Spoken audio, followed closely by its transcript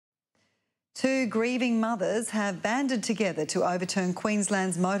Two grieving mothers have banded together to overturn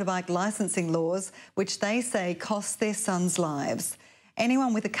Queensland's motorbike licensing laws, which they say cost their sons' lives.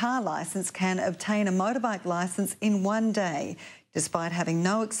 Anyone with a car licence can obtain a motorbike licence in 1 day, despite having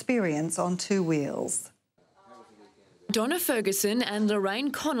no experience on two wheels. Donna Ferguson and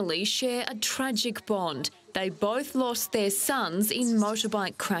Lorraine Connolly share a tragic bond. They both lost their sons in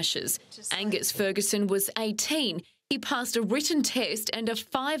motorbike crashes. Angus Ferguson was 18. He passed a written test and a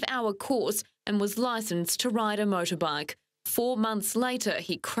 5-hour course and was licensed to ride a motorbike. 4 months later,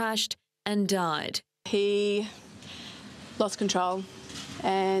 he crashed and died. He lost control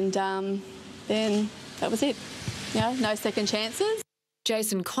and then that was it. You know, no second chances.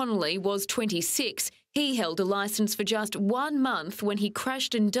 Jason Connolly was 26. He held a licence for just 1 month when he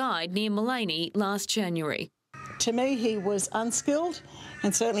crashed and died near Mullaney last January. To me, he was unskilled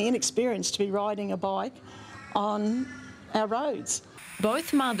and certainly inexperienced to be riding a bike on our roads.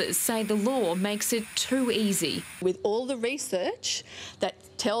 Both mothers say the law makes it too easy. With all the research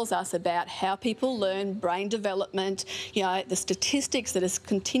that tells us about how people learn, brain development, you know, the statistics that is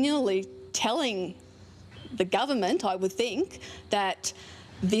continually telling the government, I would think, that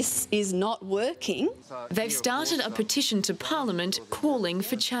this is not working. They've started a petition to Parliament calling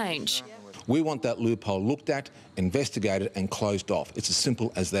for change. We want that loophole looked at, investigated and closed off. It's as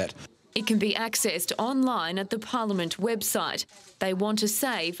simple as that. It can be accessed online at the Parliament website. They want to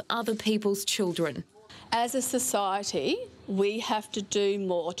save other people's children. As a society, we have to do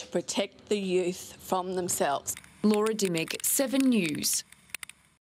more to protect the youth from themselves. Laura Dimmick, 7 News.